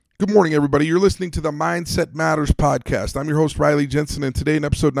Good morning, everybody. You're listening to the Mindset Matters podcast. I'm your host, Riley Jensen, and today in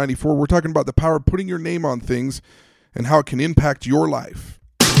episode 94, we're talking about the power of putting your name on things and how it can impact your life.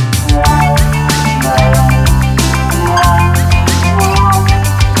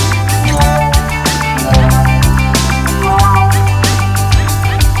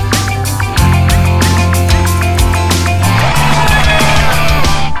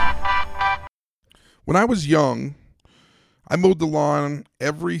 When I was young, I mowed the lawn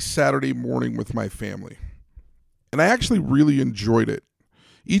every Saturday morning with my family, and I actually really enjoyed it.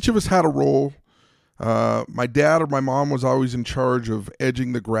 Each of us had a role. My dad or my mom was always in charge of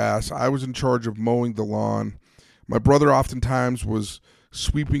edging the grass. I was in charge of mowing the lawn. My brother oftentimes was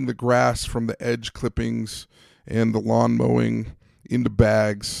sweeping the grass from the edge clippings and the lawn mowing into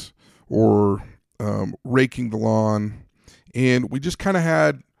bags or raking the lawn. And we just kind of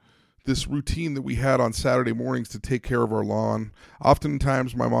had this routine that we had on Saturday mornings to take care of our lawn.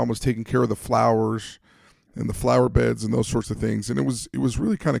 Oftentimes my mom was taking care of the flowers and the flower beds and those sorts of things. And it was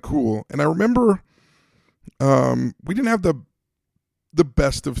really kind of cool. And I remember we didn't have the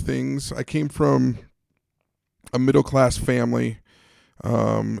best of things. I came from a middle-class family.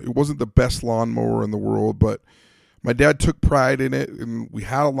 It wasn't the best lawnmower in the world, but my dad took pride in it, and we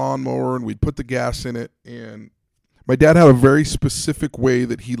had a lawnmower, and we'd put the gas in it. And my dad had a very specific way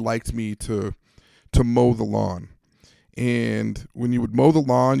that he liked me to mow the lawn. And when you would mow the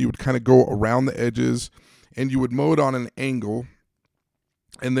lawn, you would kind of go around the edges, and you would mow it on an angle,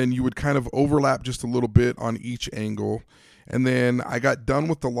 and then you would kind of overlap just a little bit on each angle. And then I got done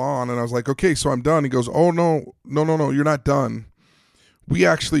with the lawn, and I was like, okay, so I'm done. He goes, oh, no, you're not done. We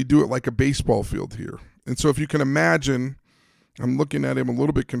actually do it like a baseball field here. And so if you can imagine, I'm looking at him a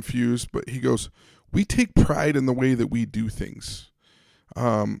little bit confused, but he goes, we take pride in the way that we do things.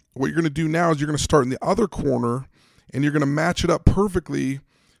 What you're going to do now is you're going to start in the other corner, and you're going to match it up perfectly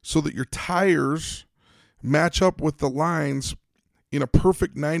so that your tires match up with the lines in a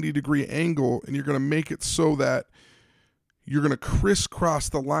perfect 90-degree angle, and you're going to make it so that you're going to crisscross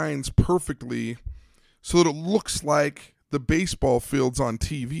the lines perfectly so that it looks like the baseball fields on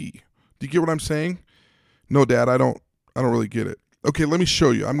TV. Do you get what I'm saying? No, Dad, I don't really get it. Okay, let me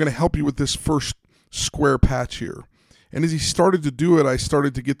show you. I'm going to help you with this first square patch here. And as he started to do it, I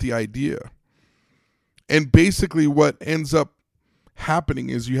started to get the idea. And basically what ends up happening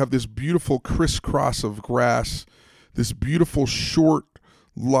is you have this beautiful crisscross of grass, this beautiful short,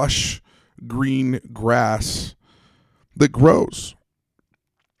 lush green grass that grows.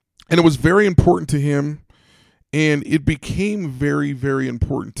 And it was very important to him, and it became very, very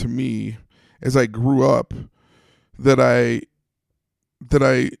important to me as I grew up that I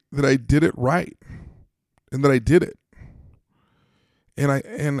did it right, and that I did it, and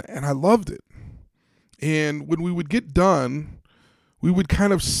I loved it. And when we would get done, we would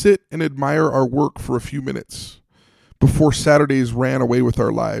kind of sit and admire our work for a few minutes before Saturdays ran away with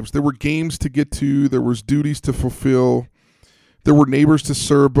our lives. There were games to get to, there was duties to fulfill, there were neighbors to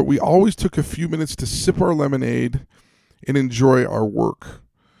serve, but we always took a few minutes to sip our lemonade and enjoy our work.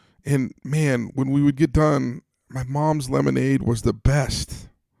 And man, when we would get done, my mom's lemonade was the best.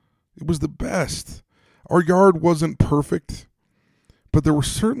 It was the best. Our yard wasn't perfect, but there were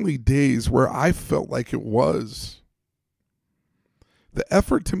certainly days where I felt like it was. The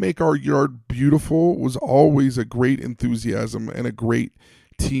effort to make our yard beautiful was always a great enthusiasm and a great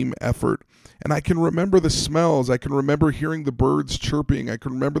team effort. And I can remember the smells. I can remember hearing the birds chirping. I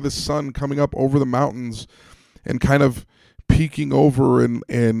can remember the sun coming up over the mountains and kind of peeking over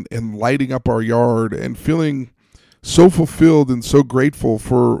and lighting up our yard, and feeling so fulfilled and so grateful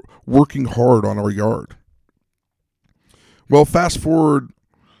for working hard on our yard. Well, fast forward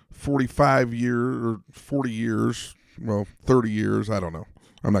 45 years or 40 years, well, 30 years, I don't know.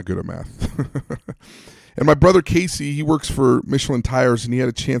 I'm not good at math. And my brother Casey, he works for Michelin Tires, and he had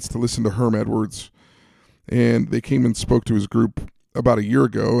a chance to listen to Herm Edwards. And they came and spoke to his group about a year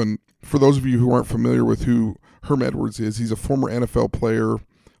ago. And for those of you who aren't familiar with who Herm Edwards is, he's a former NFL player,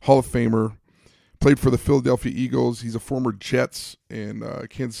 Hall of Famer, played for the Philadelphia Eagles. He's a former Jets and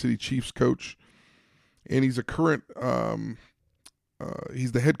Kansas City Chiefs coach. And he's a current,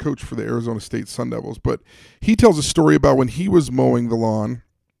 he's the head coach for the Arizona State Sun Devils. But he tells a story about when he was mowing the lawn,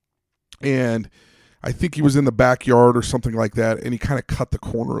 and I think he was in the backyard or something like that, and he kind of cut the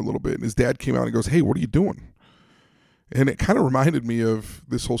corner a little bit. And his dad came out and goes, "Hey, what are you doing?" And it kind of reminded me of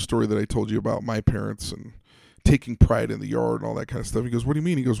this whole story that I told you about my parents and taking pride in the yard and all that kind of stuff. He goes, "What do you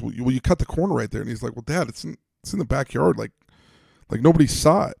mean?" He goes, well, you cut the corner right there. And he's like, "Well, Dad, it's in the backyard. Like nobody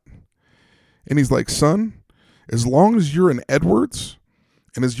saw it." And he's like, "Son, as long as you're an Edwards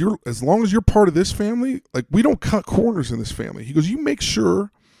and as long as you're part of this family, like, we don't cut corners in this family." He goes, "You make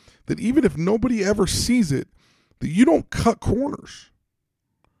sure that even if nobody ever sees it, that you don't cut corners.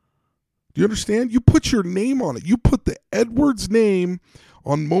 Do you understand? You put your name on it. You put the Edwards name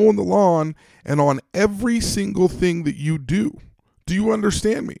on mowing the lawn and on every single thing that you do. Do you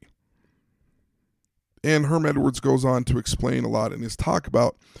understand me? And Herm Edwards goes on to explain a lot in his talk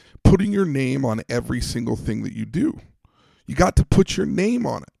about putting your name on every single thing that you do. You got to put your name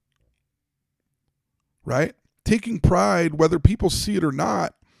on it, right? Taking pride, whether people see it or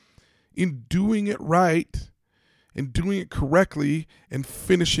not, in doing it right and doing it correctly and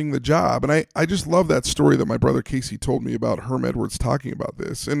finishing the job. And I just love that story that my brother Casey told me about Herm Edwards talking about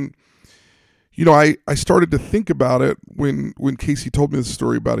this. And, you know, I started to think about it when Casey told me this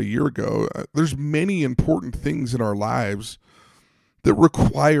story about a year ago. There's many important things in our lives that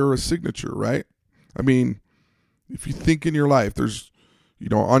require a signature, right? I mean, if you think in your life, there's, you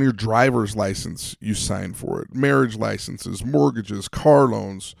know, on your driver's license, you sign for it, marriage licenses, mortgages, car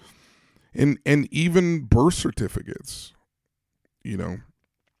loans, and even birth certificates. You know,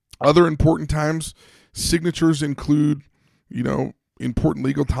 other important times, signatures include, you know, important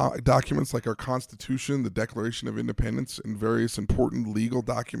legal documents like our Constitution, the Declaration of Independence, and various important legal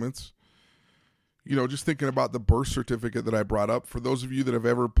documents. You know, just thinking about the birth certificate that I brought up, for those of you that have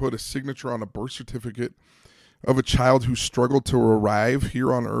ever put a signature on a birth certificate of a child who struggled to arrive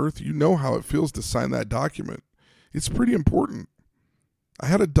here on earth, you know how it feels to sign that document. It's pretty important. I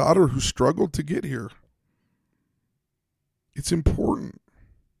had a daughter who struggled to get here. It's important.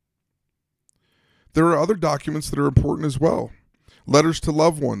 There are other documents that are important as well. Letters to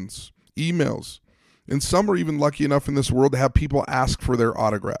loved ones, emails, and some are even lucky enough in this world to have people ask for their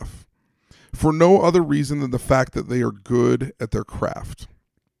autograph for no other reason than the fact that they are good at their craft.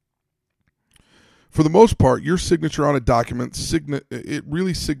 For the most part, your signature on a document, it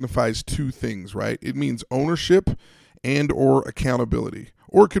really signifies two things, right? It means ownership and or accountability,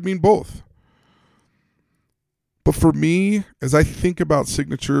 or it could mean both. But for me, as I think about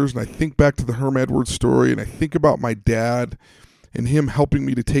signatures and I think back to the Herm Edwards story and I think about my dad and him helping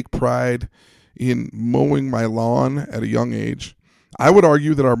me to take pride in mowing my lawn at a young age, I would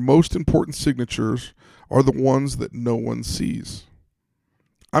argue that our most important signatures are the ones that no one sees.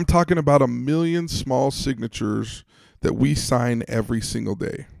 I'm talking about 1 million small signatures that we sign every single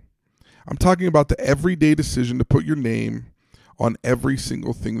day. I'm talking about the everyday decision to put your name on every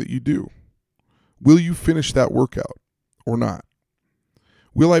single thing that you do. Will you finish that workout or not?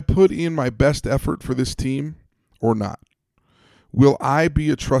 Will I put in my best effort for this team or not? Will I be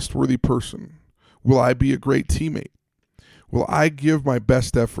a trustworthy person? Will I be a great teammate? Will I give my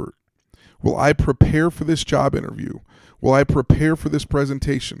best effort? Will I prepare for this job interview? Will I prepare for this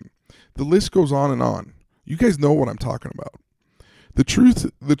presentation? The list goes on and on. You guys know what I'm talking about. The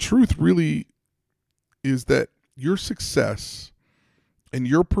truth really is that your success and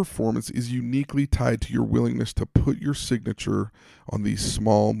your performance is uniquely tied to your willingness to put your signature on these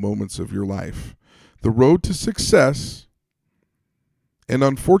small moments of your life. The road to success, and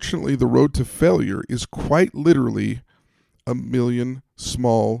unfortunately the road to failure, is quite literally 1 million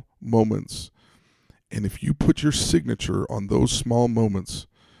small moments. And if you put your signature on those small moments,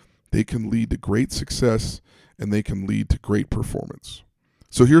 they can lead to great success and they can lead to great performance.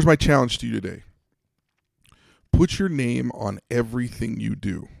 So here's my challenge to you today. Put your name on everything you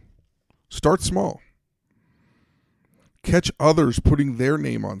do. Start small. Catch others putting their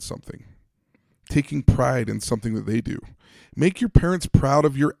name on something, taking pride in something that they do. Make your parents proud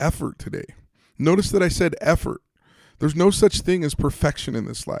of your effort today. Notice that I said effort. There's no such thing as perfection in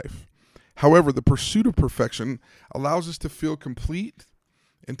this life. However, the pursuit of perfection allows us to feel complete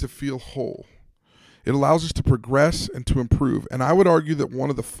and to feel whole. It allows us to progress and to improve. And I would argue that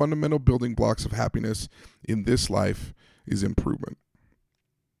one of the fundamental building blocks of happiness in this life is improvement.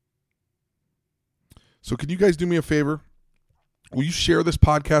 So can you guys do me a favor? Will you share this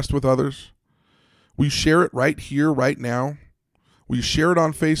podcast with others? Will you share it right here, right now? Will you share it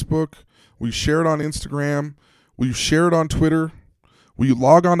on Facebook? Will you share it on Instagram? Will you share it on Twitter? Will you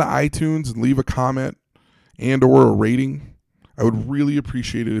log on to iTunes and leave a comment and or a rating? I would really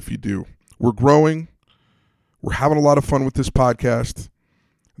appreciate it if you do. We're growing. We're having a lot of fun with this podcast.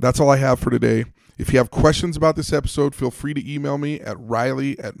 That's all I have for today. If you have questions about this episode, feel free to email me at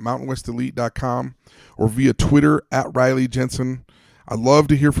riley@mountainwestelite.com or via Twitter @RileyJensen. I'd love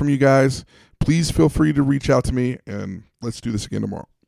to hear from you guys. Please feel free to reach out to me, and let's do this again tomorrow.